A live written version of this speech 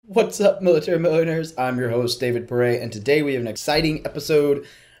What's up, Military Millionaires? I'm your host, David Perret, and today we have an exciting episode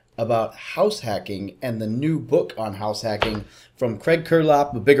about house hacking and the new book on house hacking from Craig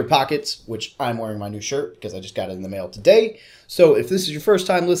Curelop of Bigger Pockets, which I'm wearing my new shirt because I just got it in the mail today. So if this is your first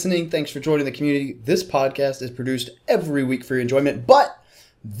time listening, thanks for joining the community. This podcast is produced every week for your enjoyment, but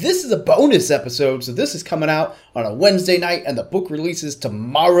this is a bonus episode, so this is coming out on a Wednesday night, and the book releases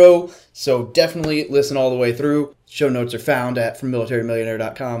tomorrow, so definitely listen all the way through. Show notes are found at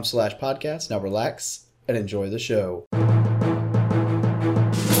FromMilitaryMillionaire.com/podcast. Now relax and enjoy the show.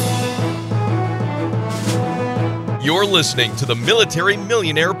 You're listening to the Military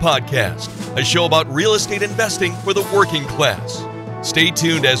Millionaire Podcast, a show about real estate investing for the working class. Stay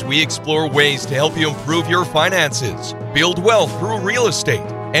tuned as we explore ways to help you improve your finances, build wealth through real estate,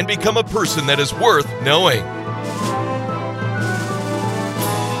 and become a person that is worth knowing.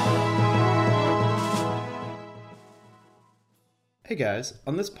 Hey guys,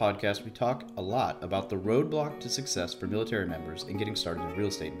 on this podcast we talk a lot about the roadblock to success for military members in getting started in real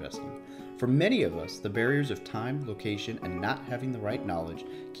estate investing. For many of us, the barriers of time, location, and not having the right knowledge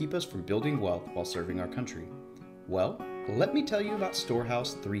keep us from building wealth while serving our country. Well, let me tell you about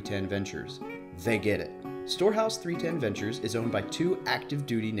Storehouse 310 Ventures. They get it. Storehouse 310 Ventures is owned by two active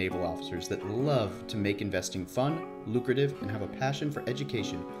duty naval officers that love to make investing fun, lucrative, and have a passion for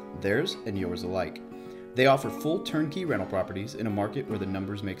education, theirs and yours alike. They offer full turnkey rental properties in a market where the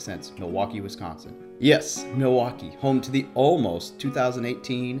numbers make sense, Milwaukee, Wisconsin. Yes, Milwaukee, home to the almost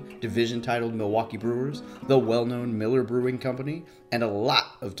 2018 division titled Milwaukee Brewers, the well-known Miller Brewing Company, and a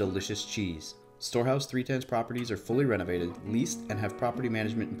lot of delicious cheese. Storehouse 310's properties are fully renovated, leased, and have property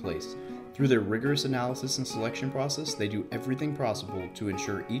management in place. Through their rigorous analysis and selection process, they do everything possible to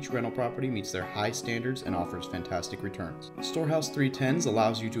ensure each rental property meets their high standards and offers fantastic returns. Storehouse 310s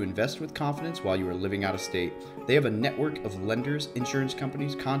allows you to invest with confidence while you are living out of state. They have a network of lenders, insurance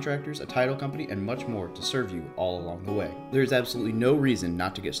companies, contractors, a title company, and much more to serve you all along the way. There is absolutely no reason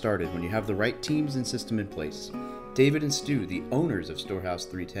not to get started when you have the right teams and system in place. David and Stu, the owners of Storehouse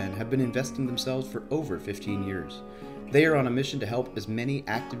 310, have been investing themselves for over 15 years. They are on a mission to help as many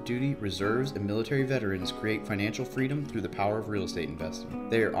active duty, reserves, and military veterans create financial freedom through the power of real estate investing.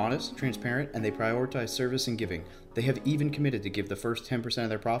 They are honest, transparent, and they prioritize service and giving. They have even committed to give the first 10% of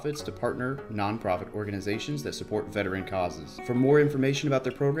their profits to partner nonprofit organizations that support veteran causes. For more information about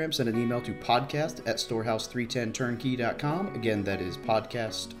their program, send an email to podcast@storehouse310turnkey.com. Again, that is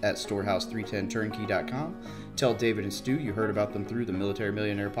podcast@storehouse310turnkey.com. Tell David and Stu you heard about them through the Military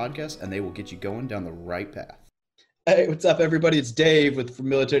Millionaire Podcast, and they will get you going down the right path. Hey, what's up, everybody? It's Dave with From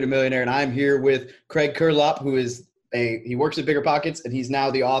Military to Millionaire, and I'm here with Craig Curelop, who is he works at Bigger Pockets, and he's now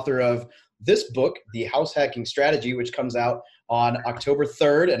the author of this book, The House Hacking Strategy, which comes out on October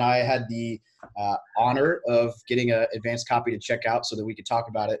 3rd, and I had the honor of getting an advanced copy to check out so that we could talk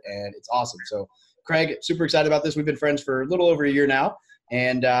about it, and it's awesome. So, Craig, super excited about this. We've been friends for a little over a year now,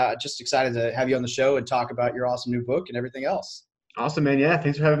 and just excited to have you on the show and talk about your awesome new book and everything else. Awesome, man. Yeah,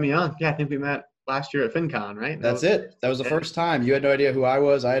 thanks for having me on. Yeah, I think we met last year at FinCon, right? That's it. That was the first time. You had no idea who I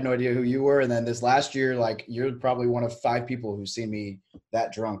was. I had no idea who you were. And then this last year, like, you're probably one of 5 people who's seen me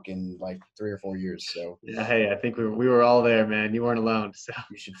that drunk in like 3 or 4 years. So yeah, hey, I think we were all there, man. You weren't alone. So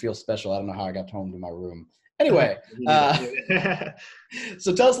you should feel special. I don't know how I got home to my room. Anyway,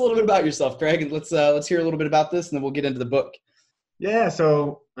 so tell us a little bit about yourself, Craig, and let's hear a little bit about this, and then we'll get into the book. Yeah.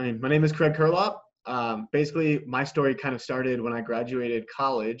 So my name is Craig Curelop. Basically, my story kind of started when I graduated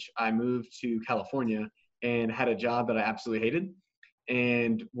college. I moved to California and had a job that I absolutely hated.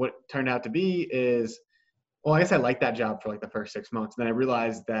 And what turned out to be is, well, I guess I liked that job for like the first 6 months. And then I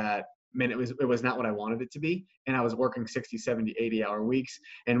realized that, man, it was not what I wanted it to be. And I was working 60, 70, 80-hour weeks.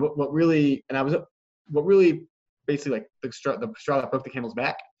 And what really basically like the straw that broke the camel's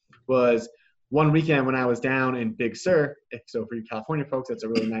back was one weekend when I was down in Big Sur. So for you California folks, that's a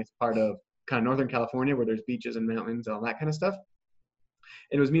really nice part of kind of Northern California where there's beaches and mountains and all that kind of stuff.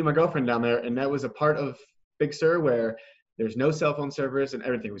 And it was me and my girlfriend down there, and that was a part of Big Sur where there's no cell phone service and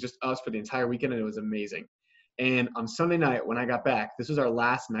everything. It was just us for the entire weekend, and it was amazing. And on Sunday night when I got back, this was our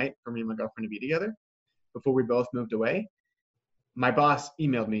last night for me and my girlfriend to be together before we both moved away. My boss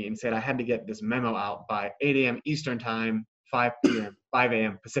emailed me and said I had to get this memo out by 8 a.m. Eastern time, 5 p.m., 5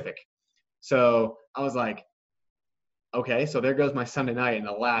 a.m. Pacific. So I was like, okay, so there goes my Sunday night and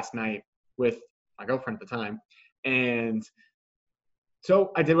the last night with my girlfriend at the time. And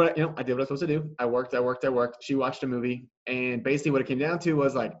so I did what I was supposed to do. I worked. She watched a movie. And basically what it came down to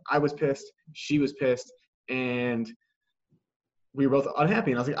was like, I was pissed. She was pissed. And we were both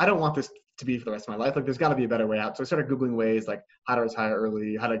unhappy. And I was like, I don't want this to be for the rest of my life. Like, there's got to be a better way out. So I started Googling ways like how to retire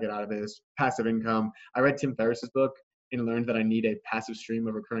early, how to get out of this, passive income. I read Tim Ferriss's book, and learned that I need a passive stream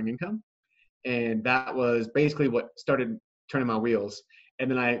of recurring income. And that was basically what started turning my wheels. And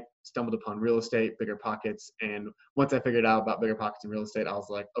then I stumbled upon real estate, Bigger Pockets. And once I figured out about Bigger Pockets and real estate, I was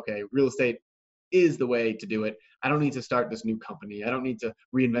like, okay, real estate is the way to do it. I don't need to start this new company. I don't need to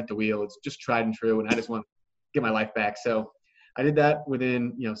reinvent the wheel. It's just tried and true. And I just want to get my life back. So I did that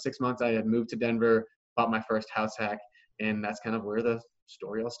within, 6 months. I had moved to Denver, bought my first house hack. And that's kind of where the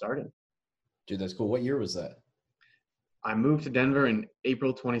story all started. Dude, that's cool. What year was that? I moved to Denver in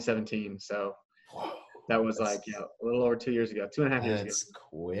April 2017. So that was a little over 2 years ago, 2.5 years ago. That's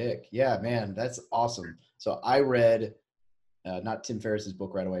quick. Yeah, man, that's awesome. So I read not Tim Ferriss's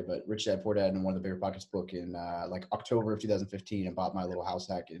book right away, but Rich Dad Poor Dad and one of the Bigger Pockets book in October of 2015, and bought my little house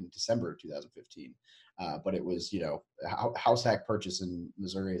hack in December of 2015. But it was, house hack purchase in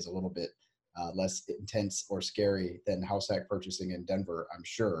Missouri is a little bit less intense or scary than house hack purchasing in Denver, I'm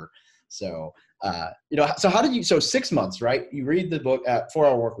sure. So, so how did you, so 6 months, right? You read the book at 4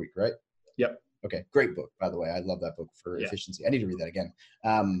 Hour Work Week, right? Yep. Okay. Great book, by the way. I love that book for efficiency. I need to read that again.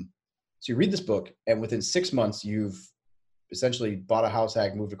 So you read this book, and within 6 months, you've essentially bought a house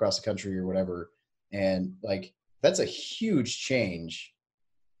hack, moved across the country or whatever. And that's a huge change.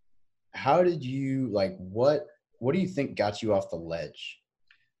 How did you what do you think got you off the ledge?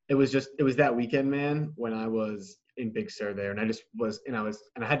 It was that weekend, man, when I was in Big Sur there, and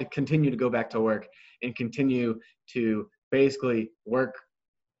I had to continue to go back to work and continue to basically work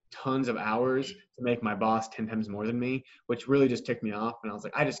tons of hours to make my boss 10 times more than me, which really just ticked me off. And I was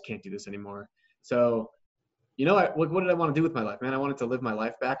like, I just can't do this anymore. So, what did I want to do with my life, man? I wanted to live my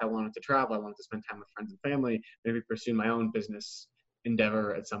life back. I wanted to travel. I wanted to spend time with friends and family, maybe pursue my own business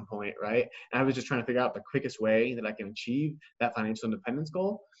endeavor at some point, right? And I was just trying to figure out the quickest way that I can achieve that financial independence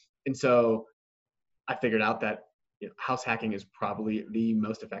goal. And so I figured out that house hacking is probably the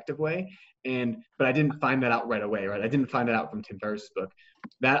most effective way. But I didn't find that out right away, right? I didn't find it out from Tim Ferriss's book.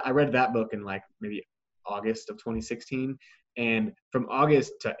 I read that book in maybe August of 2016. And from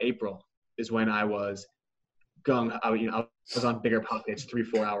August to April is when I was I was on Bigger Pockets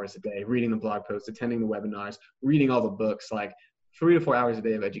 3-4 hours a day, reading the blog posts, attending the webinars, reading all the books, 3 to 4 hours a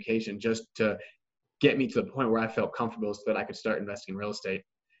day of education, just to get me to the point where I felt comfortable so that I could start investing in real estate.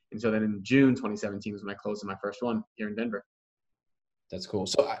 And so then in June 2017 was when I closed my first one here in Denver. That's cool.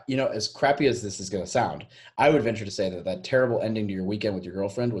 So, as crappy as this is going to sound, I would venture to say that terrible ending to your weekend with your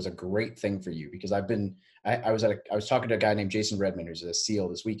girlfriend was a great thing for you, because I was talking to a guy named Jason Redmond, who's a SEAL,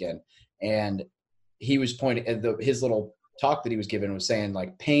 this weekend, and he was pointing at his little talk that he was given was saying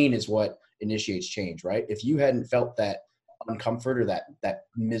pain is what initiates change, right? If you hadn't felt that uncomfort or that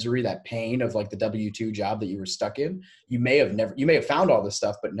misery, that pain of the W-2 job that you were stuck in, you may have found all this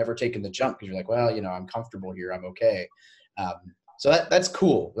stuff, but never taken the jump, because you're well, I'm comfortable here. I'm okay. So that's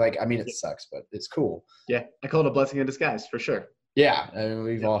cool. It sucks, but it's cool. Yeah. I call it a blessing in disguise for sure. Yeah.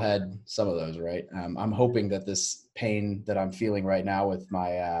 We've all had some of those, right? I'm hoping that this pain that I'm feeling right now with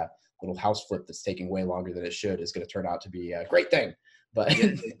my little house flip that's taking way longer than it should is going to turn out to be a great thing. But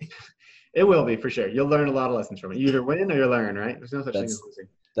it will be, for sure. You'll learn a lot of lessons from it. You either win or you learn, right? There's no such thing as losing.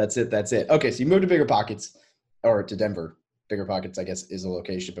 That's it. Okay, so you moved to Bigger Pockets, or to Denver. Bigger Pockets, I guess, is a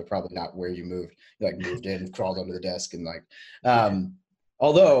location, but probably not where you moved. You moved in, crawled under the desk, and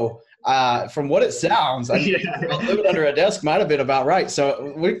although from what it sounds, living under a desk might have been about right.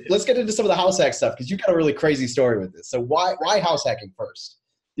 So let's get into some of the house hack stuff, because you got a really crazy story with this. So why house hacking first?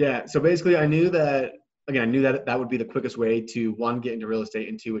 Yeah. So basically, I knew that that would be the quickest way to, one, get into real estate,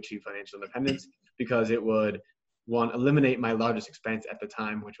 and two, achieve financial independence, because it would, one, eliminate my largest expense at the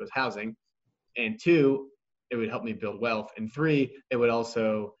time, which was housing, and two, it would help me build wealth, and three, it would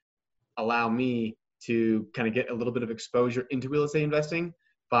also allow me to kind of get a little bit of exposure into real estate investing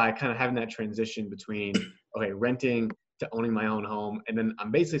by kind of having that transition between, renting to owning my own home. And then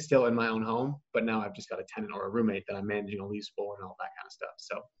I'm basically still in my own home, but now I've just got a tenant or a roommate that I'm managing a lease for and all that kind of stuff.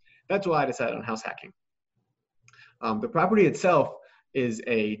 So that's why I decided on house hacking. The property itself is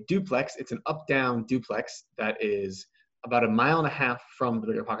a duplex. It's an up-down duplex that is about 1.5 miles from the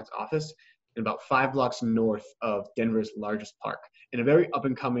Bigger Pockets office, and about 5 blocks north of Denver's largest park, in a very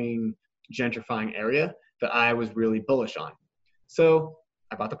up-and-coming, gentrifying area that I was really bullish on. So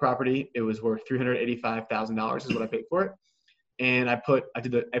I bought the property. It was worth $385,000 is what I paid for it. And I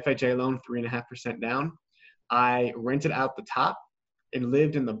did the FHA loan, 3.5% down. I rented out the top and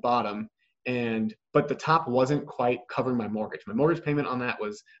lived in the bottom. But the top wasn't quite covering my mortgage. My mortgage payment on that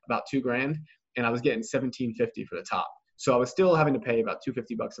was about $2,000, and I was getting $1,750 for the top. So I was still having to pay about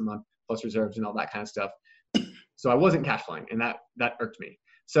 $250 a month plus reserves and all that kind of stuff. So I wasn't cash flowing, and that irked me.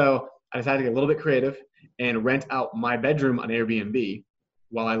 So I decided to get a little bit creative and rent out my bedroom on Airbnb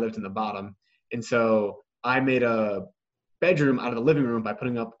while I lived in the bottom. And so I made a bedroom out of the living room by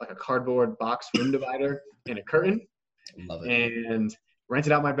putting up like a cardboard box room divider and a curtain, Love it. and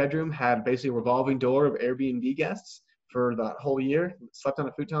rented out my bedroom, had basically a revolving door of Airbnb guests for that whole year, slept on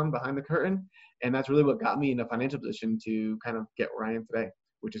a futon behind the curtain. And that's really what got me in a financial position to kind of get where I am today,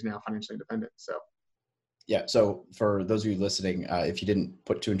 which is now financially independent. So Yeah. So for those of you listening, if you didn't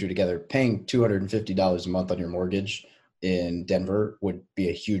put two and two together, paying $250 a month on your mortgage in Denver would be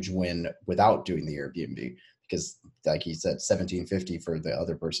a huge win without doing the Airbnb, because like he said, $1,750 for the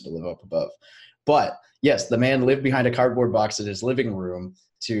other person to live up above. But yes, the man lived behind a cardboard box in his living room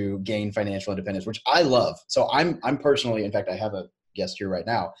to gain financial independence, which I love. So I'm personally, in fact, I have a guest here right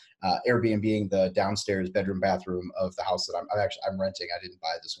now, Airbnb-ing the downstairs bedroom bathroom of the house that I'm renting. I didn't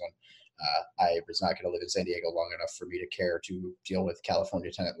buy this one. I was not going to live in San Diego long enough for me to care to deal with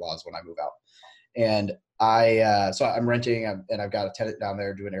California tenant laws when I move out. And so I'm renting, and I've got a tenant down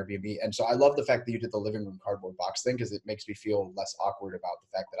there doing Airbnb. And so I love the fact that you did the living room cardboard box thing, because it makes me feel less awkward about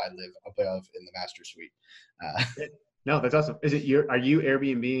the fact that I live above in the master suite. no, that's awesome. Are you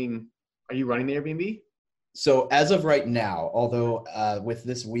Airbnb-ing, are you running the Airbnb? So as of right now, although with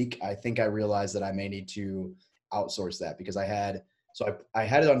this week, I think I realized that I may need to outsource that, because I had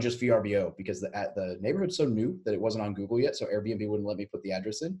it on just VRBO because the neighborhood's so new that it wasn't on Google yet. So Airbnb wouldn't let me put the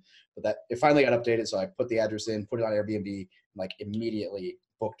address in, but that it finally got updated. So I put the address in, put it on Airbnb, like immediately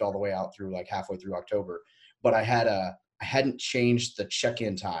booked all the way out through like halfway through October. But I hadn't changed the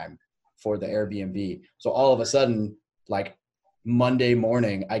check-in time for the Airbnb. So all of a sudden, like Monday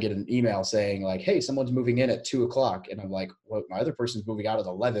morning, I get an email saying like, hey, someone's moving in at 2:00. And I'm like, well, my other person's moving out at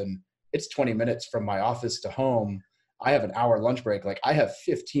 11. It's 20 minutes from my office to home. I have an hour lunch break. Like I have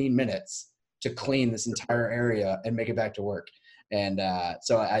 15 minutes to clean this entire area and make it back to work. And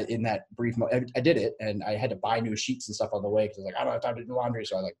so in that brief moment, I did it, and I had to buy new sheets and stuff on the way because I was like, I don't have time to do laundry.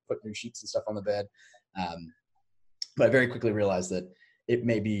 So I like put new sheets and stuff on the bed. But I very quickly realized that it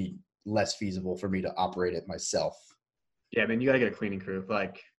may be less feasible for me to operate it myself. Yeah, man, you got to get a cleaning crew.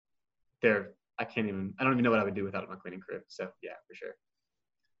 Like I don't even know what I would do without my cleaning crew. So yeah, for sure.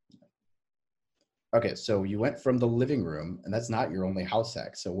 Okay, so you went from the living room, and that's not your only house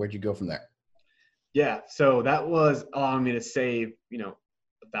hack. So where'd you go from there? Yeah, so that was allowing me to save,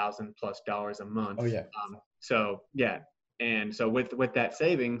 $1,000+ a month. Oh yeah. So yeah, and so with that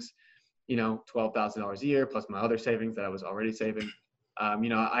savings, $12,000 a year plus my other savings that I was already saving,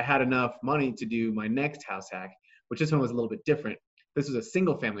 I had enough money to do my next house hack, which this one was a little bit different. This was a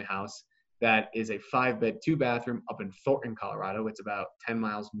single family house that is a 5-bed, 2-bathroom up in Thornton, Colorado. It's about 10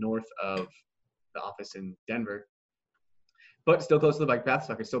 miles north of the office in Denver, but still close to the bike path,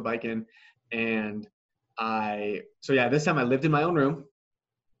 so I could still bike in. And this time I lived in my own room,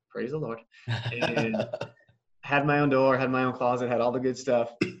 praise the Lord, and had my own door, had my own closet, had all the good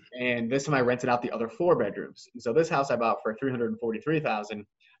stuff. And this time I rented out the other 4 bedrooms. And so this house I bought for $343,000.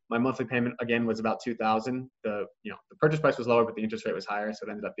 My monthly payment again was about $2,000. The purchase price was lower, but the interest rate was higher, so it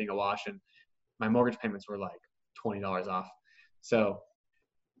ended up being a wash. And my mortgage payments were like $20 off. So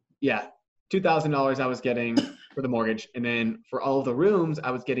yeah, $2,000 I was getting for the mortgage, and then for all of the rooms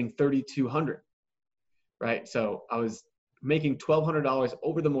I was getting $3,200. Right, so I was making $1,200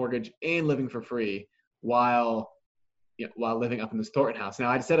 over the mortgage and living for free while living up in this Thornton house. Now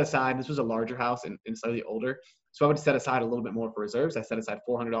I'd set aside, this was a larger house and slightly older, so I would set aside a little bit more for reserves. I set aside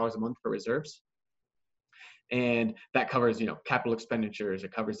 $400 a month for reserves, and that covers capital expenditures,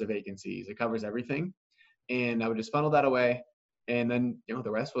 it covers the vacancies, it covers everything, and I would just funnel that away. And then,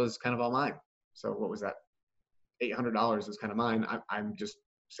 the rest was kind of all mine. So what was that? $800 was kind of mine. I'm just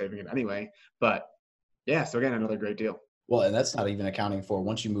saving it anyway. But yeah, so again, another great deal. Well, and that's not even accounting for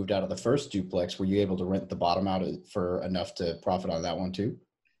once you moved out of the first duplex, were you able to rent the bottom out for enough to profit on that one too?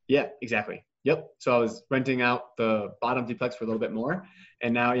 Yeah, exactly. Yep. So I was renting out the bottom duplex for a little bit more.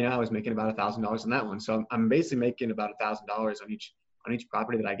 And now, I was making about $1,000 on that one. So I'm basically making about $1,000 on each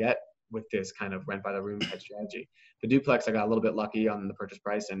property that I get with this kind of rent by the room type strategy. The duplex, I got a little bit lucky on the purchase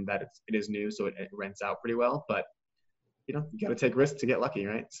price, and that it is new, so it rents out pretty well. But you got to take risks to get lucky,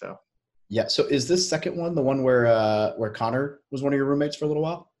 right? So yeah. So is this second one the one where Connor was one of your roommates for a little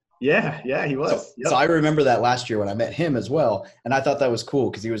while? Yeah, he was. So I remember that last year when I met him as well, and I thought that was cool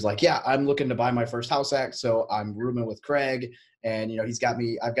because he was like, "Yeah, I'm looking to buy my first house hack, so I'm rooming with Craig, and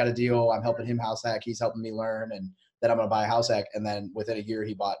I've got a deal. I'm helping him house hack. He's helping me learn, and then I'm going to buy a house hack." And then within a year,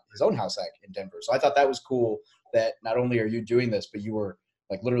 he bought his own house hack in Denver. So I thought that was cool that not only are you doing this, but you were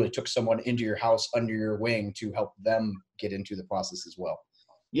like literally took someone into your house under your wing to help them get into the process as well.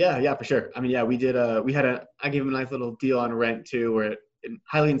 Yeah, for sure. I mean, yeah, I gave him a nice little deal on rent too, where it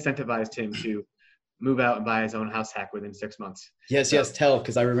highly incentivized him to move out and buy his own house hack within 6 months. Yes, tell,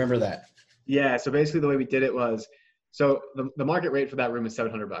 because I remember that. Yeah, so basically the way we did it was So the market rate for that room is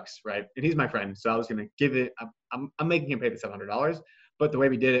 $700, right? And he's my friend, so I was gonna give it. I'm making him pay the $700, but the way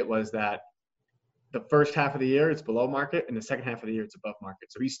we did it was that the first half of the year it's below market, and the second half of the year it's above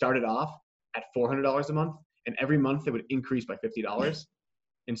market. So he started off at $400 a month, and every month it would increase by $50.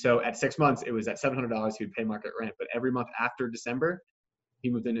 And so at 6 months it was at $700 he would pay market rent, but every month after December, he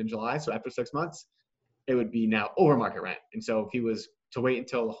moved in July, so after 6 months it would be now over market rent. And so if he was to wait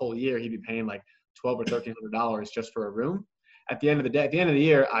until the whole year, he'd be paying like $1,200 or $1,300 just for a room. At the end of the day, at the end of the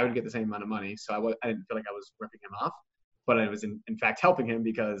year, I would get the same amount of money. So I didn't feel like I was ripping him off, but I was in fact helping him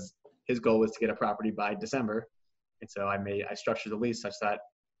because his goal was to get a property by December. And so I structured the lease such that,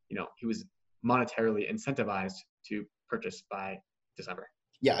 he was monetarily incentivized to purchase by December.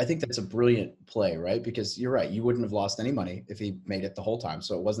 Yeah, I think that's a brilliant play, right? Because you're right. You wouldn't have lost any money if he made it the whole time.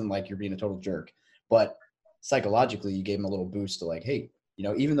 So it wasn't like you're being a total jerk. But psychologically, you gave him a little boost to like, hey,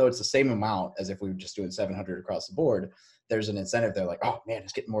 even though it's the same amount as if we were just doing 700 across the board, there's an incentive there like, oh, man,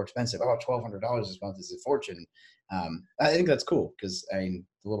 it's getting more expensive. Oh, $1,200 this month is a fortune. I think that's cool because, the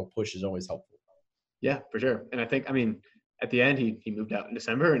little push is always helpful. Yeah, for sure. And I think, at the end, he moved out in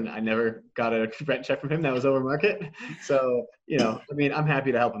December, and I never got a rent check from him that was over market. So, I'm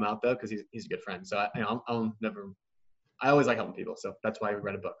happy to help him out though, because he's a good friend. So I always like helping people. So that's why we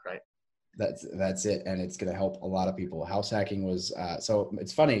read a book, right? That's it, and it's going to help a lot of people. House hacking was so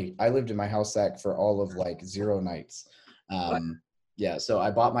it's funny. I lived in my house hack for all of like 0 nights. Yeah, so I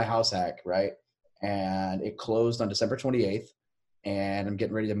bought my house hack, right, and it closed on December 28th. And I'm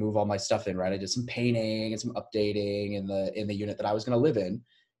getting ready to move all my stuff in, right? I did some painting and some updating in the unit that I was going to live in.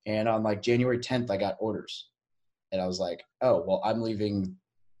 And on like January 10th, I got orders. And I was like, oh, well, I'm leaving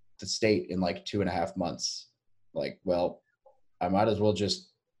the state in like 2.5 months. Like, well, I might as well just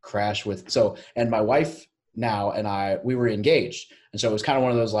crash with. And my wife now and we were engaged. And so it was kind of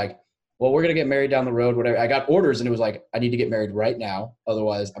one of those like, well, we're going to get married down the road, whatever. I got orders and it was like, I need to get married right now.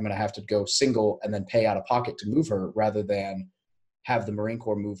 Otherwise, I'm going to have to go single and then pay out of pocket to move her rather than have the Marine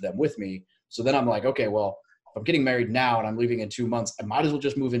Corps move them with me. So then I'm like, okay, well, if I'm getting married now and I'm leaving in 2 months, I might as well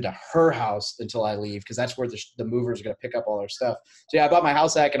just move into her house until I leave because that's where the movers are going to pick up all their stuff. So yeah, I bought my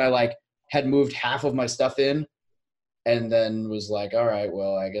house hack and I like had moved half of my stuff in and then was like, all right,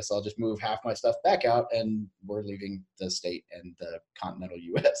 well, I guess I'll just move half my stuff back out and we're leaving the state and the continental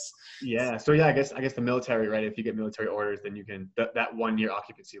U.S. Yeah. So yeah, I guess the military, right? If you get military orders, then you can, that 1 year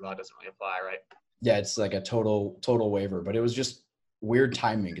occupancy law doesn't really apply, right? Yeah, it's like a total waiver, but it was just weird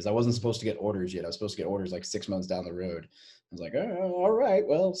timing because I wasn't supposed to get orders yet. I was supposed to get orders like 6 months down the road. I was like, oh, all right,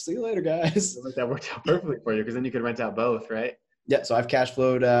 well, see you later, guys. That worked out perfectly for you because then you could rent out both, right? Yeah, so I've cash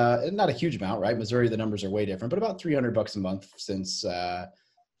flowed, not a huge amount, right? Missouri, the numbers are way different, but about $300 a month since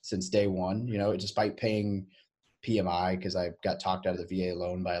day one. Despite paying PMI because I got talked out of the VA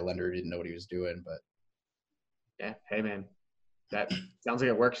loan by a lender who didn't know what he was doing. But yeah, hey man, that sounds like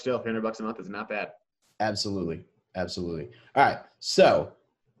it works still. $300 a month is not bad. Absolutely. All right. So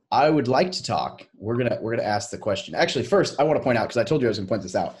I would like to talk. We're gonna ask the question. Actually, first I want to point out because I told you I was gonna point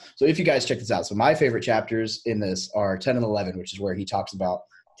this out. So if you guys check this out, so my favorite chapters in this are 10 and 11, which is where he talks about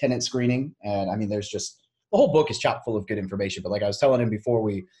tenant screening. And there's just the whole book is chock full of good information. But like I was telling him before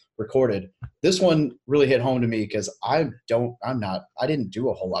we recorded, this one really hit home to me because I didn't do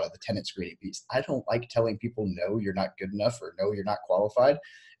a whole lot of the tenant screening piece. I don't like telling people no, you're not good enough or no, you're not qualified.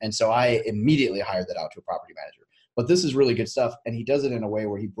 And so I immediately hired that out to a property manager. But this is really good stuff. And he does it in a way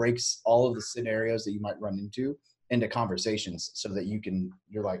where he breaks all of the scenarios that you might run into conversations so that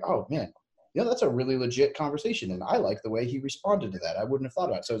you're like, oh man, that's a really legit conversation. And I like the way he responded to that. I wouldn't have thought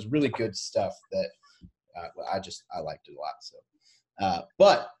about it. So it's really good stuff that I liked it a lot. So,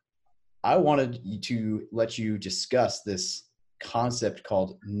 but I wanted to let you discuss this concept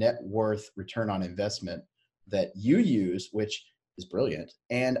called net worth return on investment that you use, which is brilliant.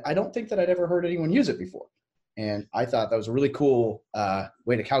 And I don't think that I'd ever heard anyone use it before. And I thought that was a really cool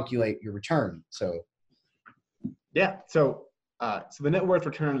way to calculate your return. So, yeah. So the net worth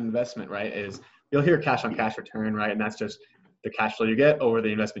return on investment, right, is you'll hear cash on cash return, right? And that's just the cash flow you get over the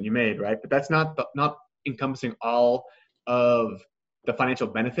investment you made, right? But that's not encompassing all of the financial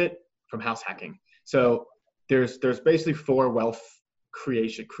benefit from house hacking. So there's basically 4 wealth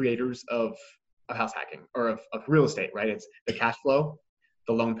creators of house hacking or of real estate, right? It's the cash flow,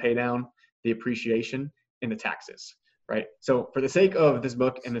 the loan pay down, the appreciation, and the taxes, right? So for the sake of this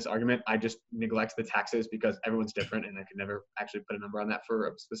book and this argument, I just neglect the taxes because everyone's different and I can never actually put a number on that for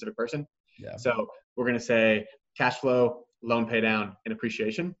a specific person. Yeah. So we're going to say cash flow, loan pay down, and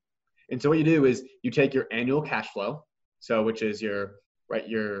appreciation. And so what you do is you take your annual cash flow, so which is your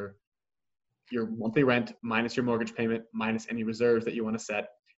monthly rent minus your mortgage payment minus any reserves that you want to set,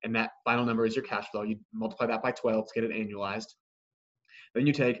 and that final number is your cash flow. You multiply that by 12 to get it annualized. Then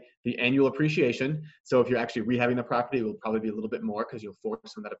you take the annual appreciation. So if you're actually rehabbing the property, it will probably be a little bit more because you'll force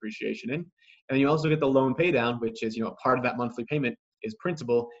some of that appreciation in. And then you also get the loan pay down, which is, a part of that monthly payment is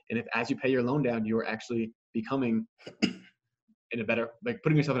principal. And if as you pay your loan down, you are actually becoming in a better, like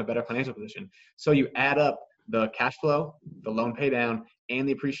putting yourself in a better financial position. So you add up the cash flow, the loan pay down, and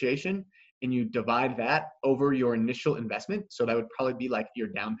the appreciation, and you divide that over your initial investment. So that would probably be like your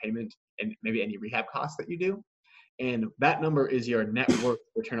down payment and maybe any rehab costs that you do. And that number is your net worth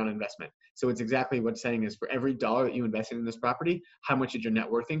return on investment. So it's exactly what it's saying is for every dollar that you invested in this property, how much did your net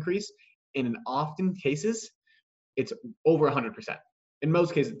worth increase? And in often cases, it's over 100%. In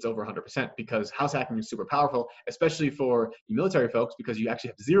most cases, it's over 100% because house hacking is super powerful, especially for you military folks, because you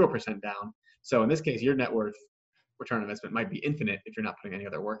actually have 0% down. So in this case, your net worth return on investment might be infinite if you're not putting any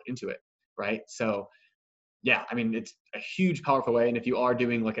other work into it, right? So yeah, I mean, it's a huge, powerful way. And if you are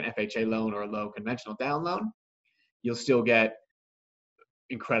doing like an FHA loan or a low conventional down loan, you'll still get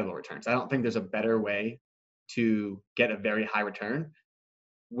incredible returns. I don't think there's a better way to get a very high return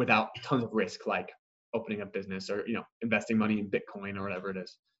without tons of risk, like opening a business or, investing money in Bitcoin or whatever it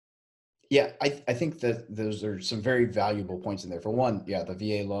is. Yeah, I think that those are some very valuable points in there. For one, yeah, the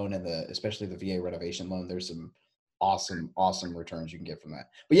VA loan and especially the VA renovation loan, there's some awesome returns you can get from that.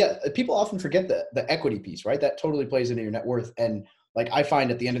 But yeah, people often forget the equity piece, right? That totally plays into your net worth. And like I find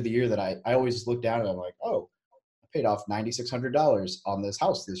at the end of the year that I always look down and I'm like, oh, I paid off $9,600 on this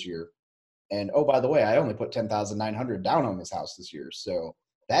house this year. And oh, by the way, I only put $10,900 down on this house this year. So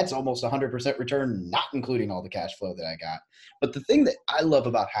that's almost 100% return, not including all the cash flow that I got. But the thing that I love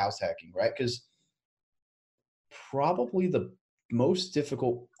about house hacking, right? Because probably the most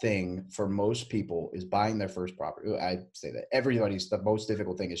difficult thing for most people is buying their first property. I say that the most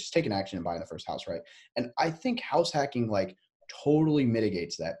difficult thing is just taking action and buying the first house, right? And I think house hacking like totally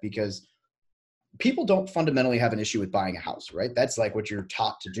mitigates that because people don't fundamentally have an issue with buying a house, right? That's like what you're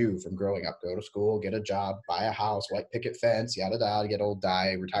taught to do from growing up. Go to school, get a job, buy a house, white picket fence, yada, yada, get old,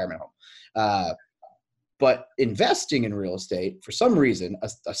 die, retirement home. But investing in real estate, for some reason, a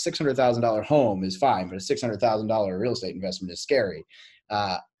 $600,000 home is fine, but a $600,000 real estate investment is scary.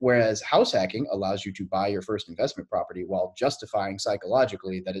 Whereas house hacking allows you to buy your first investment property while justifying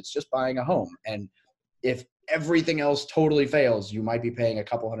psychologically that it's just buying a home. And if everything else totally fails, you might be paying a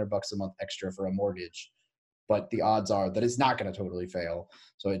couple $100 a month extra for a mortgage, but the odds are that it's not going to totally fail.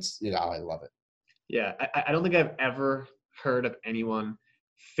 So it's, I love it. Yeah. I don't think I've ever heard of anyone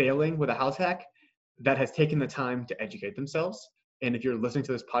failing with a house hack that has taken the time to educate themselves. And if you're listening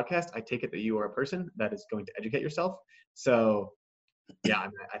to this podcast, I take it that you are a person that is going to educate yourself. So yeah,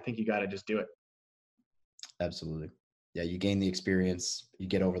 I think you got to just do it. Absolutely. Yeah. You gain the experience, you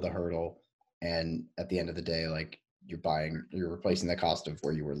get over the hurdle. And at the end of the day, like you're replacing the cost of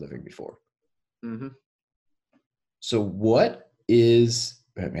where you were living before. Mm-hmm. So I was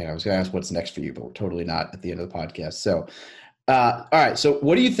going to ask what's next for you, but we're totally not at the end of the podcast. So, all right. So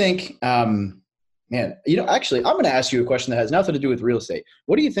what do you think, actually, I'm going to ask you a question that has nothing to do with real estate.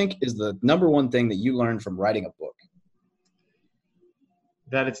 What do you think is the number one thing that you learned from writing a book?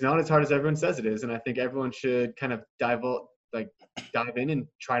 That it's not as hard as everyone says it is. And I think everyone should kind of dive in and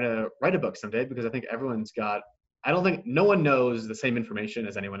try to write a book someday, because I think I don't think no one knows the same information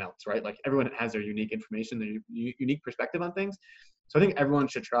as anyone else, right? Like everyone has their unique information, their unique perspective on things. So I think everyone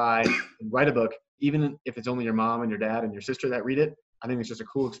should try and write a book, even if it's only your mom and your dad and your sister that read it. I think it's just a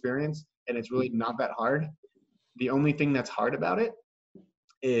cool experience and it's really not that hard. The only thing that's hard about it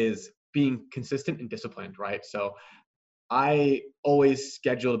is being consistent and disciplined, right? So I always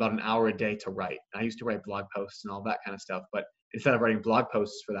scheduled about an hour a day to write. I used to write blog posts and all that kind of stuff, but instead of writing blog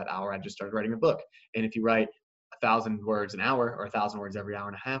posts for that hour, I just started writing a book. And if you write 1,000 words an hour or 1,000 words every hour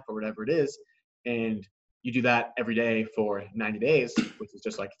and a half or whatever it is, and you do that every day for 90 days, which is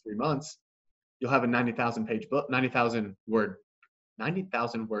just like 3 months, you'll have a 90,000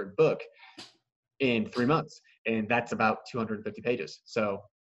 word book in 3 months. And that's about 250 pages. So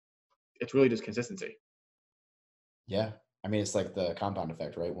it's really just consistency. Yeah. I mean, it's like the compound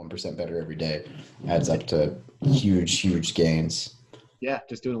effect, right? 1% better every day adds up to huge gains. Yeah.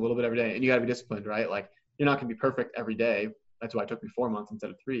 Just doing a little bit every day. And you got to be disciplined, right? Like you're not going to be perfect every day. That's why it took me 4 months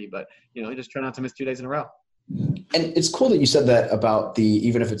instead of 3, but you just try not to miss 2 days in a row. And it's cool that you said that about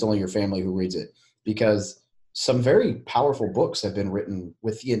even if it's only your family who reads it, because some very powerful books have been written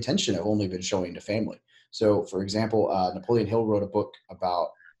with the intention of only been showing to family. So for example, Napoleon Hill wrote a book about,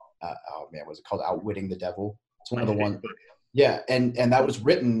 was it called Outwitting the Devil? It's one of the ones. Yeah. And that was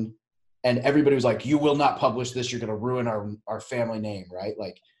written and everybody was like, you will not publish this. You're going to ruin our family name. Right.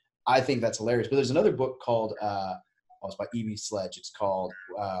 Like, I think that's hilarious. But there's another book called it's by E.B. Sledge. It's called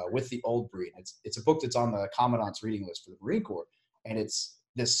With the Old Breed. It's a book that's on the Commandant's reading list for the Marine Corps. And it's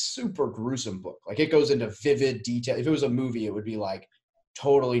this super gruesome book. Like, it goes into vivid detail. If it was a movie, it would be like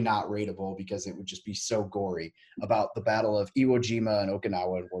totally not rateable because it would just be so gory, about the Battle of Iwo Jima and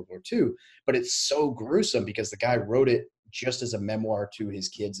Okinawa in World War II. But it's so gruesome because the guy wrote it just as a memoir to his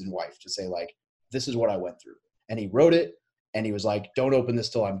kids and wife, to say, like, this is what I went through. And he wrote it, and he was like, don't open this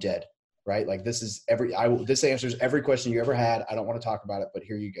till I'm dead, right? Like, this answers every question you ever had. I don't want to talk about it, but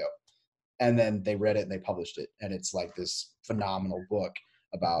here you go. And then they read it and they published it. And it's like this phenomenal book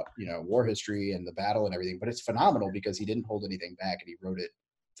about, war history and the battle and everything. But it's phenomenal because he didn't hold anything back, and he wrote it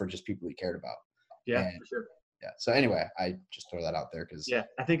for just people he cared about. Yeah, for sure. Yeah. So anyway, I just throw that out there because. Yeah,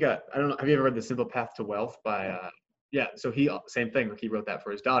 I think I don't know. Have you ever read The Simple Path to Wealth by? Yeah. So he same thing. Like, he wrote that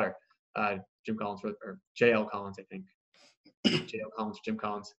for his daughter, Jim Collins, or J.L. Collins, I think. J.L. Collins, Jim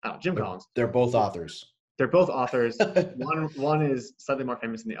Collins. Oh, Jim Collins. They're both authors. They're both authors. One is slightly more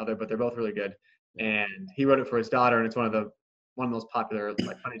famous than the other, but they're both really good. And he wrote it for his daughter, and it's one of the most popular,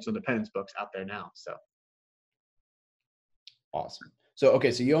 like, financial independence books out there now. So awesome. So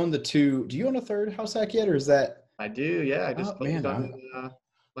okay, so you own the two. Do you own a third house hack yet, or is that? I do. Yeah, I just closed on it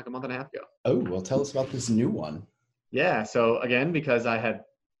like a month and a half ago. Oh, well, tell us about this new one. Yeah. So again, because I had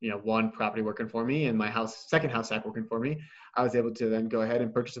one property working for me and my second house hack working for me, I was able to then go ahead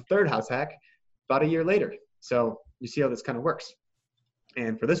and purchase a third house hack about a year later. So you see how this kind of works.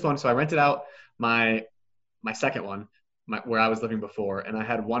 And for this one, so I rented out my second one, where I was living before, and I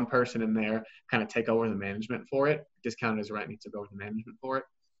had one person in there kind of take over the management for it, discounted as rent, needs to go over the management for it.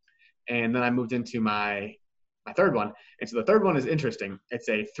 And then I moved into my third one. And so the third one is interesting. It's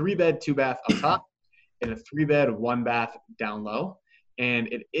a 3-bed, 2-bath up top and a 3-bed, 1-bath down low. And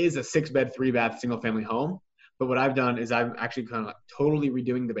it is a 6-bed, 3-bath single family home. But what I've done is I'm actually kind of totally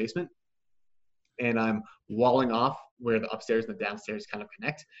redoing the basement, and I'm walling off where the upstairs and the downstairs kind of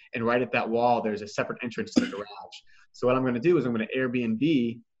connect. And right at that wall, there's a separate entrance to the garage. So what I'm going to do is I'm going to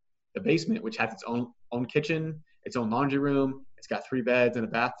Airbnb the basement, which has its own kitchen, its own laundry room. It's got 3 beds and a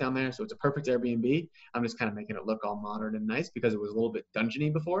bath down there. So it's a perfect Airbnb. I'm just kind of making it look all modern and nice because it was a little bit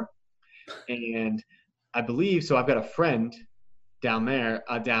dungeony before. And I believe, so I've got a friend down there,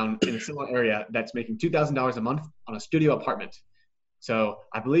 down in a similar area, that's making $2,000 a month on a studio apartment. So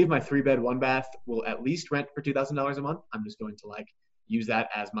I believe my 3-bed, 1-bath will at least rent for $2,000 a month. I'm just going to use that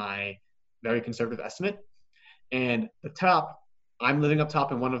as my very conservative estimate. And the top, I'm living up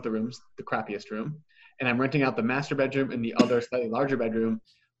top in one of the rooms, the crappiest room, and I'm renting out the master bedroom and the other slightly larger bedroom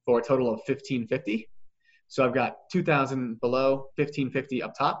for a total of $1,550. So I've got $2,000 below, $1,550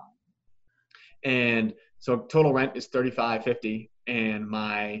 up top. And so total rent is $3,550, and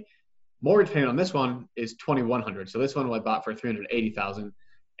my mortgage payment on this one is $2,100. So this one I bought for $380,000,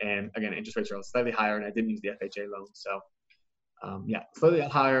 and again, interest rates are slightly higher, and I didn't use the FHA loan. So slightly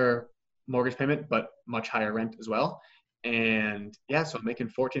higher mortgage payment, but much higher rent as well. And yeah, so I'm making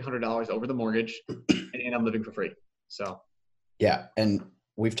 $1,400 over the mortgage, and I'm living for free. So yeah, and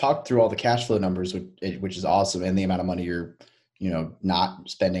we've talked through all the cash flow numbers, which is awesome, and the amount of money you're not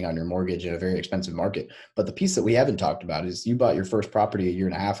spending on your mortgage in a very expensive market. But the piece that we haven't talked about is you bought your first property a year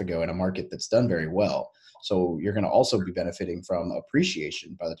and a half ago in a market that's done very well. So you're going to also be benefiting from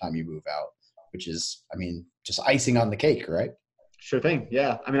appreciation by the time you move out, which is, just icing on the cake, right? Sure thing.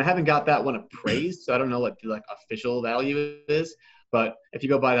 Yeah. I haven't got that one appraised, so I don't know what the official value is, but if you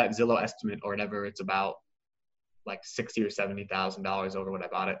go by that Zillow estimate or whatever, it's about $60,000 or $70,000 over what I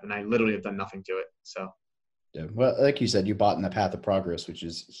bought it. And I literally have done nothing to it. So yeah. Well, like you said, you bought in the path of progress, which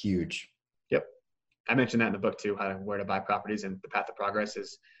is huge. Yep. I mentioned that in the book too, where to buy properties, and the path of progress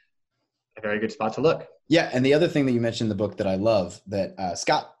is a very good spot to look. Yeah. And the other thing that you mentioned in the book that I love that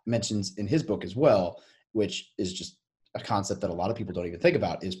Scott mentions in his book as well, which is just a concept that a lot of people don't even think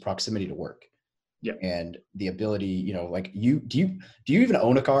about, is proximity to work. Yeah. And the ability, do you even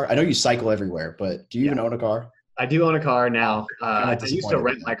own a car? I know you cycle everywhere, but do you even own a car? I do own a car now. I used to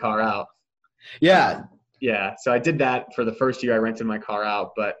rent my car out. Yeah. Yeah. So I did that for the first year I rented my car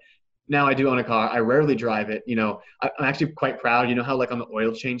out, but now I do own a car. I rarely drive it. I'm actually quite proud. You know how on the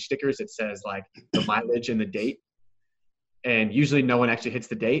oil change stickers, it says the mileage and the date, and usually no one actually hits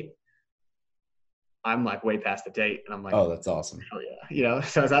the date. I'm way past the date, and I'm oh, that's awesome. Oh yeah.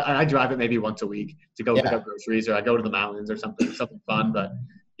 So I drive it maybe once a week to go pick up groceries, or I go to the mountains or something fun. But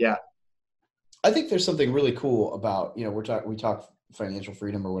yeah. I think there's something really cool about, we talk financial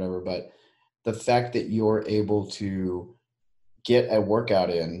freedom or whatever, but the fact that you're able to get a workout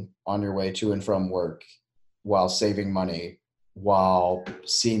in on your way to and from work while saving money, while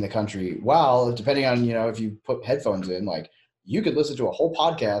seeing the country, while depending on, if you put headphones in, you could listen to a whole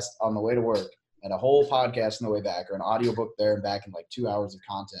podcast on the way to work and a whole podcast on the way back, or an audiobook there and back, and like 2 hours of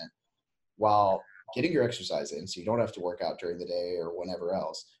content while getting your exercise in so you don't have to work out during the day or whenever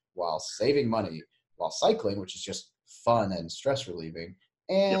else, while saving money, while cycling, which is just fun and stress relieving,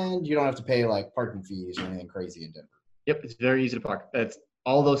 and you don't have to pay like parking fees or anything crazy in Denver. Yep, it's very easy to park. That's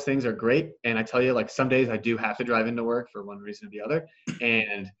all those things are great. And I tell you, like some days I do have to drive into work for one reason or the other.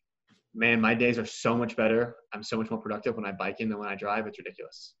 And man, my days are so much better. I'm so much more productive when I bike in than when I drive. It's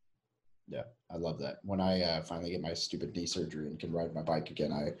ridiculous. Yeah, I love that. When I finally get my stupid knee surgery and can ride my bike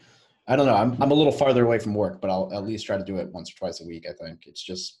again, I don't know. I'm a little farther away from work, but I'll at least try to do it once or twice a week. I think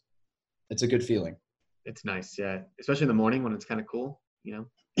it's a good feeling. It's nice, yeah. Especially in the morning when it's kind of cool, you know.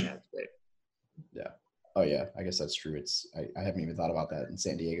 Yeah, it's great. Yeah. Oh yeah, I guess that's true. I haven't even thought about that. In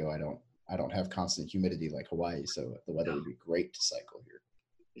San Diego, I don't have constant humidity like Hawaii, so the weather would be great to cycle here.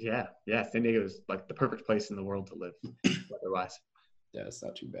 Yeah. San Diego is like the perfect place in the world to live, weather-wise. Yeah, it's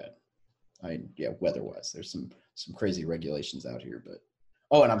not too bad. Weather-wise, there's some crazy regulations out here, but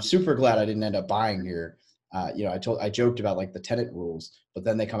and I'm super glad I didn't end up buying here. I joked about like the tenant rules, but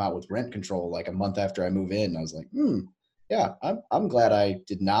then they come out with rent control like a month after I move in. And I was like, yeah, I'm glad I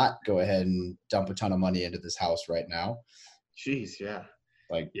did not go ahead and dump a ton of money into this house right now. Jeez, yeah.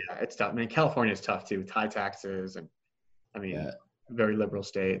 Like, yeah, it's tough. I mean, California is tough too, with high taxes and very liberal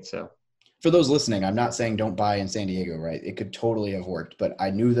state. So for those listening, I'm not saying don't buy in San Diego, right? It could totally have worked, but I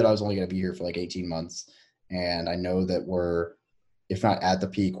knew that I was only going to be here for like 18 months. And I know that we're, if not at the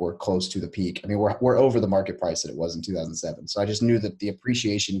peak, we're close to the peak. I mean, we're over the market price that it was in 2007. So I just knew that the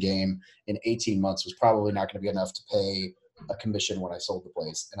appreciation game in 18 months was probably not going to be enough to pay a commission when I sold the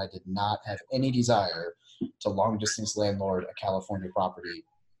place. And I did not have any desire to long distance landlord a California property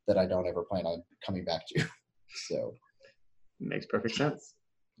that I don't ever plan on coming back to. So makes perfect sense.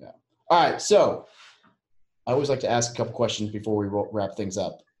 Yeah. All right. So I always like to ask a couple questions before we wrap things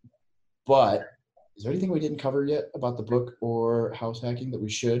up, but is there anything we didn't cover yet about the book or house hacking that we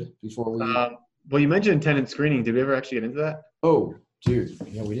should before we? Well, you mentioned tenant screening. Did we ever actually get into that? Oh, dude,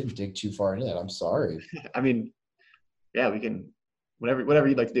 we didn't dig too far into that. I'm sorry. I mean, yeah, we can. Whatever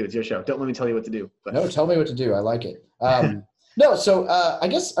you'd like to do. It's your show. Don't let me tell you what to do. But. No, tell me what to do. I like it. No, so I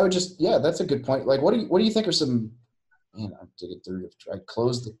guess I would that's a good point. Like, what do you think are some? Man, I'm digging through. I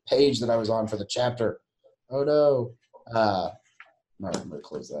closed the page that I was on for the chapter. Oh no. All right, I'm gonna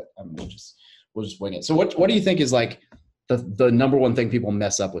close that. We'll just wing it. So what do you think is like the number one thing people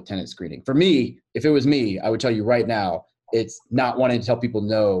mess up with tenant screening? For me, if it was me, I would tell you right now, it's not wanting to tell people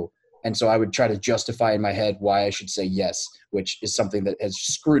no. And so I would try to justify in my head why I should say yes, which is something that has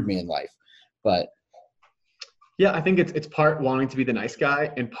screwed me in life. But yeah, I think it's part wanting to be the nice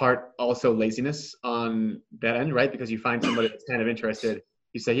guy and part also laziness on that end, right? Because you find somebody that's kind of interested.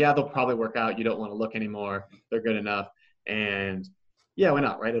 You say, yeah, they'll probably work out. You don't want to look anymore. They're good enough. And yeah, why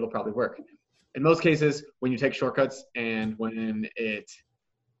not, right? It'll probably work. In most cases, when you take shortcuts and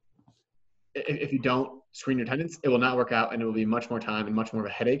if you don't screen your tenants, it will not work out and it will be much more time and much more of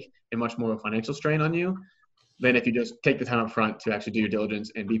a headache and much more of a financial strain on you than if you just take the time up front to actually do your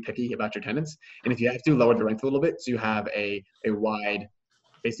diligence and be picky about your tenants. And if you have to, lower the rent a little bit so you have a wide,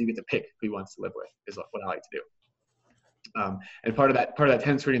 basically you get to pick who you wants to live with is what I like to do. And part of that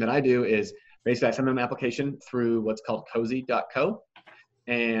tenant screening that I do is basically I send them an application through what's called cozy.co,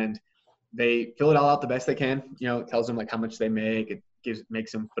 and they fill it all out the best they can. It tells them like how much they make. It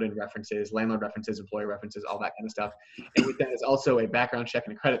makes them put in references, landlord references, employer references, all that kind of stuff. And with that is also a background check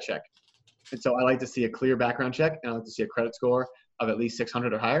and a credit check. And so I like to see a clear background check, and I like to see a credit score of at least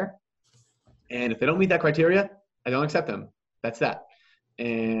 600 or higher. And if they don't meet that criteria, I don't accept them. That's that.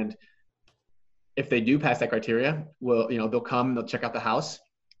 And if they do pass that criteria, they'll come, they'll check out the house,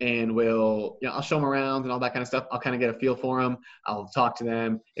 and I'll show them around and all that kind of stuff. I'll kind of get a feel for them. I'll talk to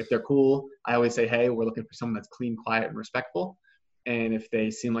them. If they're cool, I always say, hey, we're looking for someone that's clean, quiet, and respectful. And if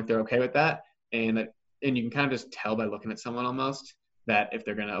they seem like they're okay with that, and you can kind of just tell by looking at someone almost that if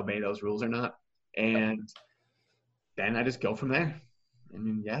they're going to obey those rules or not. And then I just go from there. I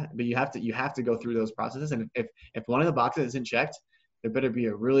mean, yeah, but you have to go through those processes. And if one of the boxes isn't checked, there better be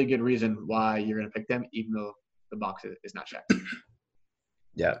a really good reason why you're going to pick them, even though the box is not checked.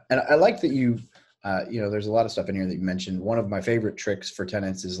 Yeah. And I like that there's a lot of stuff in here that you mentioned. One of my favorite tricks for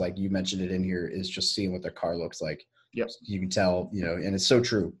tenants is, like you mentioned it in here, is just seeing what their car looks like. Yep. You can tell, and it's so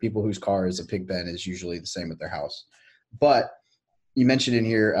true. People whose car is a pig pen is usually the same with their house. But you mentioned in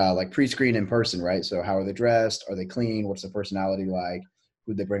here, like pre-screen in person, right? So how are they dressed? Are they clean? What's their personality like?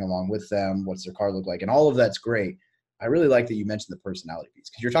 Who'd they bring along with them? What's their car look like? And all of that's great. I really like that you mentioned the personality piece,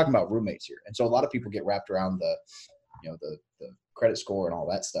 because you're talking about roommates here. And so a lot of people get wrapped around the credit score and all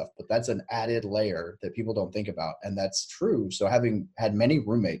that stuff, but that's an added layer that people don't think about. And that's true. So having had many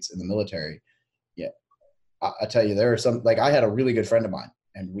roommates in the military, Yeah. I tell you, there are some, like, I had a really good friend of mine,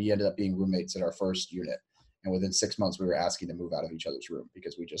 and we ended up being roommates in our first unit. And within 6 months, we were asking to move out of each other's room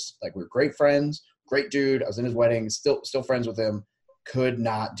because we just, like, we were great friends, great dude. I was in his wedding, still friends with him, could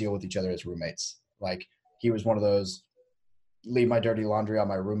not deal with each other as roommates. Like, he was one of those, leave my dirty laundry on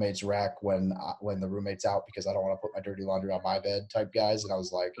my roommate's rack when the roommate's out because I don't want to put my dirty laundry on my bed type guys. And I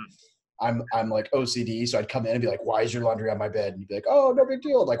was like, I'm like OCD, so I'd come in and be like, "Why is your laundry on my bed?" And you'd be like, "Oh, no big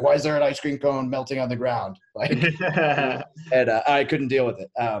deal." Like, "Why is there an ice cream cone melting on the ground?" Like, and I couldn't deal with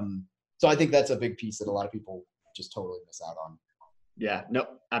it. So I think that's a big piece that a lot of people just totally miss out on. Yeah, no,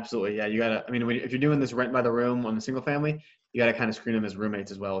 absolutely. Yeah, you gotta. I mean, if you're doing this rent by the room on the single family, you gotta kind of screen them as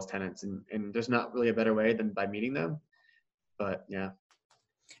roommates as well as tenants, and there's not really a better way than by meeting them. But yeah.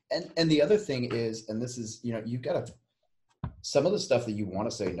 And the other thing is, and this is, you've got to, some of the stuff that you want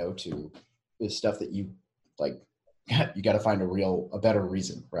to say no to is stuff that you like, you got to find a better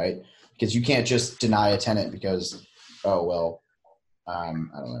reason, right? Because you can't just deny a tenant because, oh, well, I don't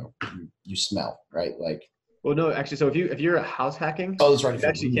know, you smell, right? Like, Well, no, actually, so if you're a house hacking, oh, that's right. you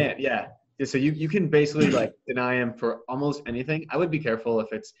actually can't. Yeah. So you can basically like deny him for almost anything. I would be careful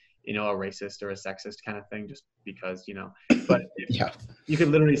if it's, a racist or a sexist kind of thing, just because, but Yeah. you could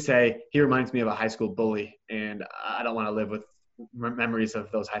literally say, he reminds me of a high school bully and I don't want to live with memories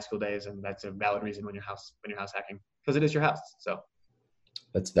of those high school days. And that's a valid reason when you're house hacking, because it is your house. So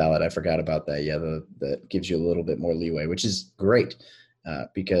that's valid. I forgot about that. Yeah. That gives you a little bit more leeway, which is great.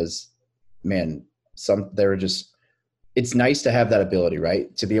 Because, man, it's nice to have that ability,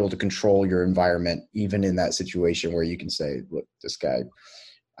 right? To be able to control your environment, even in that situation where you can say, look, this guy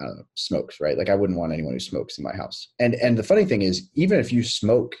smokes, right? Like, I wouldn't want anyone who smokes in my house. And the funny thing is, even if you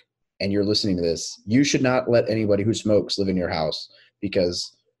smoke and you're listening to this, you should not let anybody who smokes live in your house,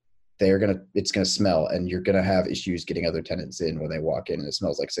 because it's going to smell, and you're going to have issues getting other tenants in when they walk in and it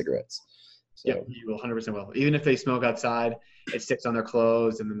smells like cigarettes. So. Yeah, you will 100% will. Even if they smoke outside, it sticks on their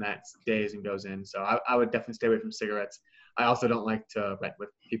clothes and then that stays and goes in. So I would definitely stay away from cigarettes. I also don't like to rent with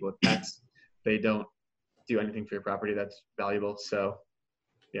people with pets. They don't do anything for your property that's valuable. So,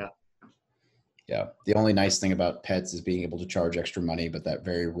 yeah. Yeah. The only nice thing about pets is being able to charge extra money, but that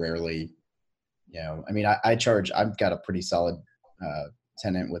very rarely, I mean, I've got a pretty solid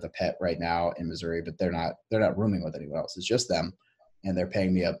tenant with a pet right now in Missouri, but they're not rooming with anyone else. It's just them. And they're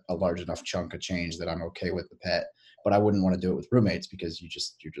paying me a large enough chunk of change that I'm okay with the pet. But I wouldn't want to do it with roommates because you're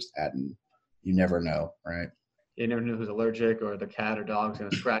just adding, you never know, right? You never know who's allergic, or the cat or dog's going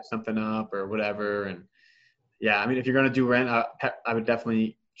to scratch something up or whatever. And yeah, I mean, if you're going to do rent, I would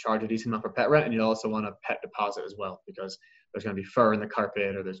definitely charge a decent amount for pet rent. And you'd also want a pet deposit as well, because there's going to be fur in the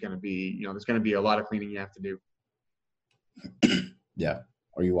carpet, or there's going to be a lot of cleaning you have to do. Yeah.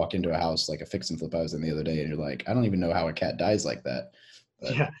 Or you walk into a house like a fix and flip I was in the other day, and you're like, I don't even know how a cat dies like that.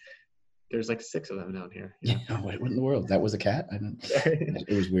 But, yeah. There's like 6 of them down here. Yeah. What in the world? That was a cat?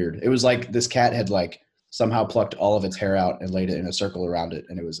 It was weird. It was like this cat had like somehow plucked all of its hair out and laid it in a circle around it.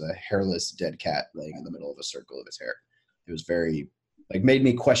 And it was a hairless dead cat laying in the middle of a circle of its hair. It was very, like, made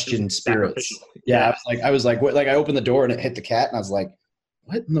me question spirits. Yeah. I was like, what? Like, I opened the door and it hit the cat, and I was like,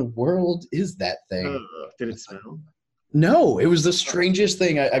 what in the world is that thing? Did it smell? No, it was the strangest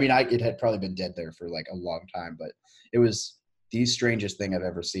thing. I mean, it had probably been dead there for like a long time, but it was the strangest thing I've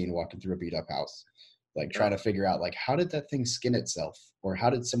ever seen walking through a beat up house. Like, trying to figure out, like, how did that thing skin itself? Or how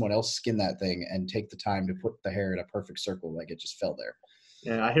did someone else skin that thing and take the time to put the hair in a perfect circle? Like, it just fell there.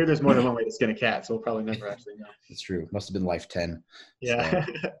 Yeah, I hear there's more than one way to skin a cat, so we'll probably never actually know. It's true. Must have been life 10. Yeah.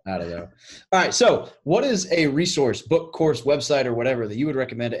 So, I don't know. All right. So what is a resource, book, course, website, or whatever that you would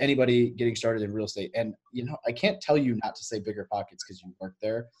recommend to anybody getting started in real estate? And, I can't tell you not to say Bigger Pockets because you work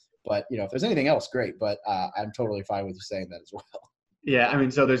there. But, if there's anything else, great. But I'm totally fine with you saying that as well. Yeah, I mean,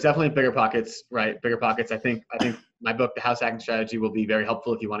 so there's definitely Bigger Pockets, right? Bigger Pockets. I think my book, The House Hacking Strategy, will be very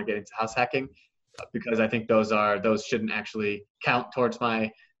helpful if you want to get into house hacking, because I think those shouldn't actually count towards what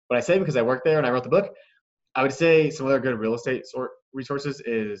I say, because I worked there and I wrote the book. I would say some other good real estate resources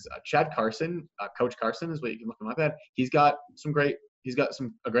is Chad Carson, Coach Carson is what you can look him up at. He's got a great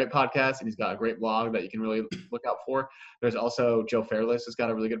podcast, and he's got a great blog that you can really look out for. There's also Joe Fairless has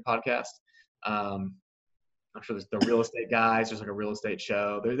got a really good podcast. I'm sure there's the real estate guys. There's like a real estate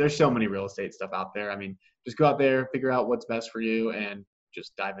show. There's so many real estate stuff out there. I mean, just go out there, figure out what's best for you, and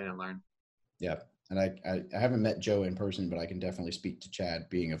just dive in and learn. Yeah. And I haven't met Joe in person, but I can definitely speak to Chad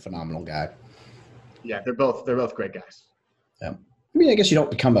being a phenomenal guy. Yeah, they're both great guys. Yeah. I mean, I guess you don't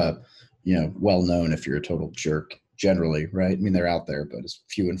become well known if you're a total jerk generally, right? I mean, they're out there, but it's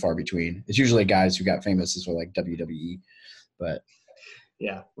few and far between. It's usually guys who got famous as well, like WWE. But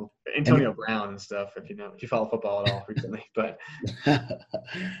Yeah, well, Antonio Brown and stuff. If you follow football at all recently, but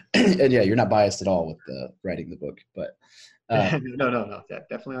and yeah, you're not biased at all with writing the book, but no, yeah,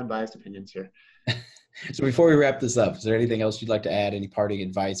 definitely unbiased opinions here. So before we wrap this up, is there anything else you'd like to add? Any parting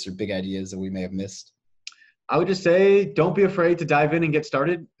advice or big ideas that we may have missed? I would just say don't be afraid to dive in and get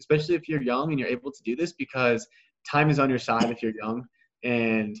started, especially if you're young and you're able to do this, because time is on your side if you're young,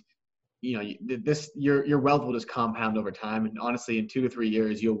 and your wealth will just compound over time. And honestly, in 2 to 3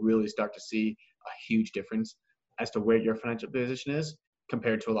 years, you'll really start to see a huge difference as to where your financial position is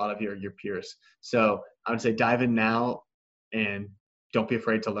compared to a lot of your peers. So I would say dive in now, and don't be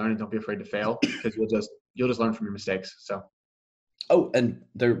afraid to learn, and don't be afraid to fail, because you'll just learn from your mistakes. So. Oh, and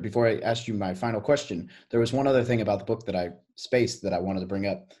there, before I ask you my final question, there was one other thing about the book that I spaced that I wanted to bring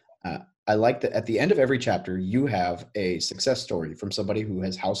up. I like that at the end of every chapter, you have a success story from somebody who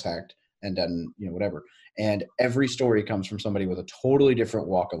has house hacked and done, whatever. And every story comes from somebody with a totally different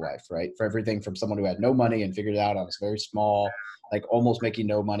walk of life, right? For everything from someone who had no money and figured it out on this very small, like almost making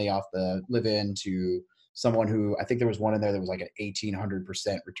no money off the live-in, to someone who, I think there was one in there that was like an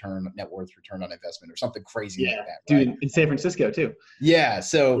 1,800% net worth return on investment or something crazy like that. Dude, right? in San Francisco too. Yeah.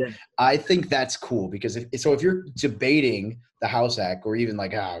 So I think that's cool, because if you're debating the house hack, or even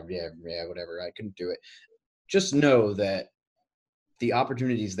like, whatever, I couldn't do it, just know that the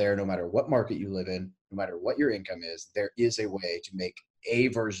opportunity is there no matter what market you live in, no matter what your income is. There is a way to make a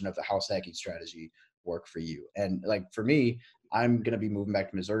version of the house hacking strategy work for you. And like for me, I'm going to be moving back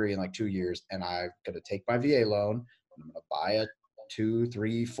to Missouri in like 2 years, and I'm going to take my VA loan, and I'm going to buy a 2,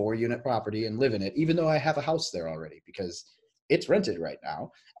 3, 4 unit property and live in it, even though I have a house there already, because it's rented right now.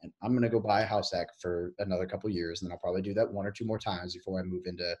 And I'm going to go buy a house hack for another couple of years. And then I'll probably do that 1 or 2 more times before I move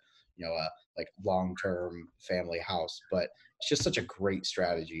into, a like long-term family house. But it's just such a great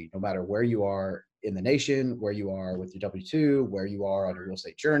strategy, no matter where you are in the nation, where you are with your W-2, where you are on your real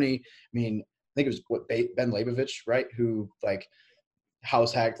estate journey. I mean, I think it was Ben Leibovich, right? Who like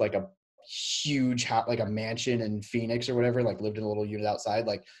house hacked like a huge house, like a mansion in Phoenix or whatever, like lived in a little unit outside.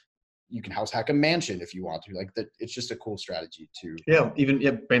 Like you can house hack a mansion if you want to. Like that, it's just a cool strategy too. Yeah,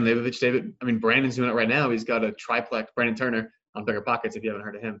 Ben Leibovich, David. I mean, Brandon's doing it right now. He's got a triplex. Brandon Turner on Bigger Pockets, if you haven't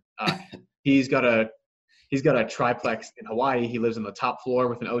heard of him. He's got a triplex in Hawaii. He lives on the top floor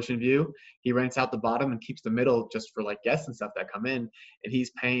with an ocean view. He rents out the bottom and keeps the middle just for like guests and stuff that come in. And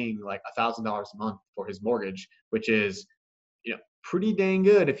he's paying like $1,000 a month for his mortgage, which is, pretty dang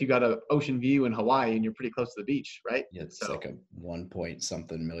good if you got an ocean view in Hawaii and you're pretty close to the beach, right? Yeah, it's like a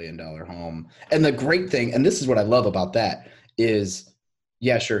 1-point-something million home. And the great thing, and this is what I love about that, is,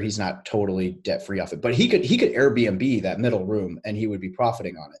 yeah, sure, he's not totally debt free off it, but he could Airbnb that middle room and he would be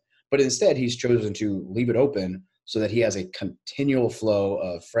profiting on it. But instead, he's chosen to leave it open so that he has a continual flow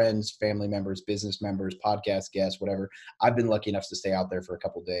of friends, family members, business members, podcast guests, whatever. I've been lucky enough to stay out there for a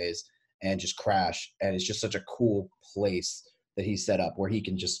couple of days and just crash. And it's just such a cool place that he's set up where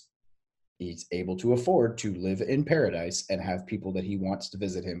he's able to afford to live in paradise and have people that he wants to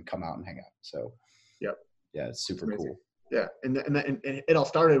visit him come out and hang out. So, yeah, it's super cool. Yeah, and it all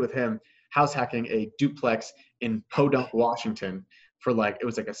started with him house hacking a duplex in Podunk, Washington, for it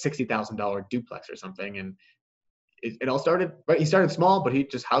was like a $60,000 duplex or something, and it all started. Right, he started small, but he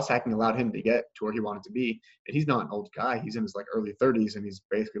just house hacking allowed him to get to where he wanted to be. And he's not an old guy; he's in his early 30s, and he's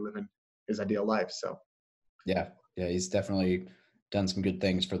basically living his ideal life. So, yeah, he's definitely done some good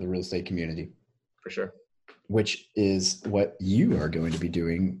things for the real estate community. For sure. Which is what you are going to be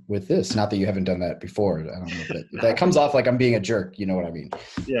doing with this. Not that you haven't done that before. I don't know if that comes off like I'm being a jerk. You know what I mean?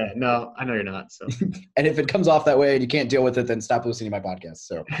 Yeah, no, I know you're not. So, and if it comes off that way and you can't deal with it, then stop listening to my podcast.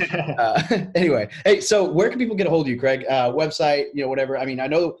 So anyway, hey, so where can people get a hold of you, Craig? Website, whatever. I mean, I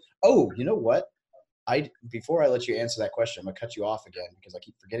know, you know what? Before I let you answer that question, I'm gonna cut you off again because I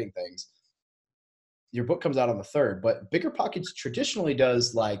keep forgetting things. Your book comes out on the 3rd, but Bigger Pockets traditionally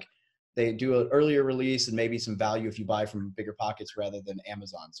does they do an earlier release and maybe some value if you buy from Bigger Pockets rather than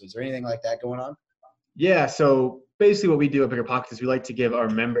Amazon. So is there anything like that going on? Yeah. So basically what we do at Bigger Pockets is we like to give our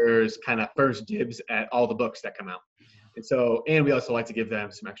members kind of first dibs at all the books that come out. And we also like to give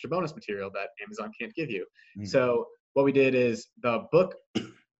them some extra bonus material that Amazon can't give you. So what we did is the book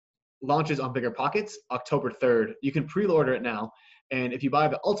launches on Bigger Pockets October 3rd. You can pre-order it now. And if you buy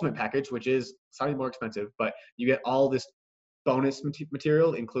the ultimate package, which is slightly more expensive, but you get all this bonus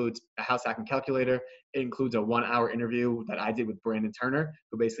material, includes a house hacking calculator. It includes a 1-hour interview that I did with Brandon Turner,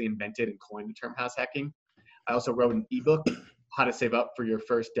 who basically invented and coined the term house hacking. I also wrote an ebook, How to Save Up for Your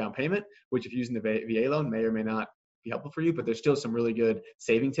First Down Payment, which if you're using the VA loan may or may not be helpful for you, but there's still some really good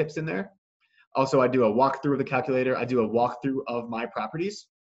saving tips in there. Also, I do a walkthrough of the calculator. I do a walkthrough of my properties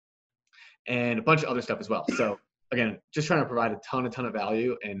and a bunch of other stuff as well. So again, just trying to provide a ton of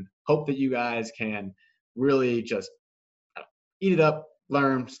value and hope that you guys can really just eat it up,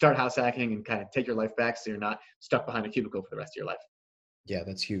 learn, start house hacking, and kind of take your life back so you're not stuck behind a cubicle for the rest of your life. Yeah,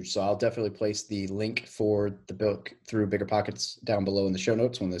 that's huge. So I'll definitely place the link for the book through Bigger Pockets down below in the show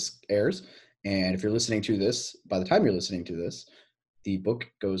notes when this airs. And if you're listening to this, by the time you're listening to this, the book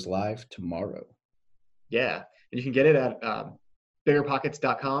goes live tomorrow. Yeah. And you can get it at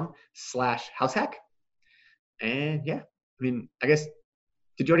biggerpockets.com/househack. And yeah, I mean, I guess,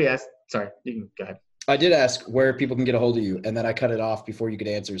 did you already ask? Sorry, you can go ahead. I did ask where people can get a hold of you, and then I cut it off before you could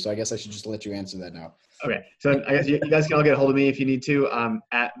answer. So I guess I should just let you answer that now. Okay. So I guess you guys can all get a hold of me if you need to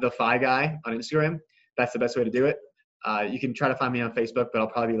at the Fi Guy on Instagram. That's the best way to do it. You can try to find me on Facebook, but I'll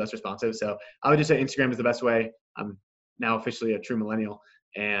probably be less responsive. So I would just say Instagram is the best way. I'm now officially a true millennial.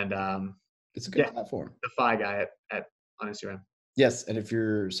 And it's a good platform. The Fi Guy on Instagram. Yes.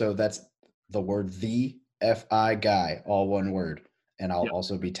 And so that's the word, the Fi Guy, all one word. And I'll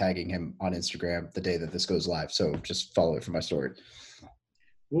also be tagging him on Instagram the day that this goes live. So just follow it for my story.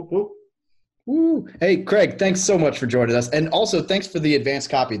 Whoop, whoop. Woo. Hey, Craig, thanks so much for joining us. And also thanks for the advanced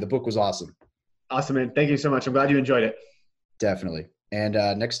copy. The book was awesome. Awesome, man. Thank you so much. I'm glad you enjoyed it. Definitely. And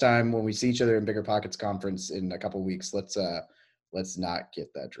next time when we see each other in Bigger Pockets conference in a couple of weeks, let's not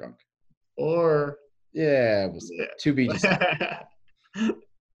get that drunk. Or to be decided.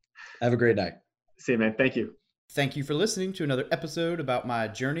 Have a great night. See you, man. Thank you. Thank you for listening to another episode about my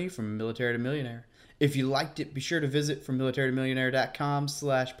journey from military to millionaire. If you liked it, be sure to visit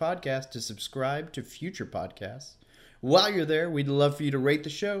FromMilitaryToMillionaire.com/podcast to subscribe to future podcasts. While you're there, we'd love for you to rate the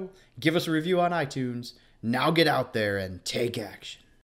show, give us a review on iTunes. Now get out there and take action.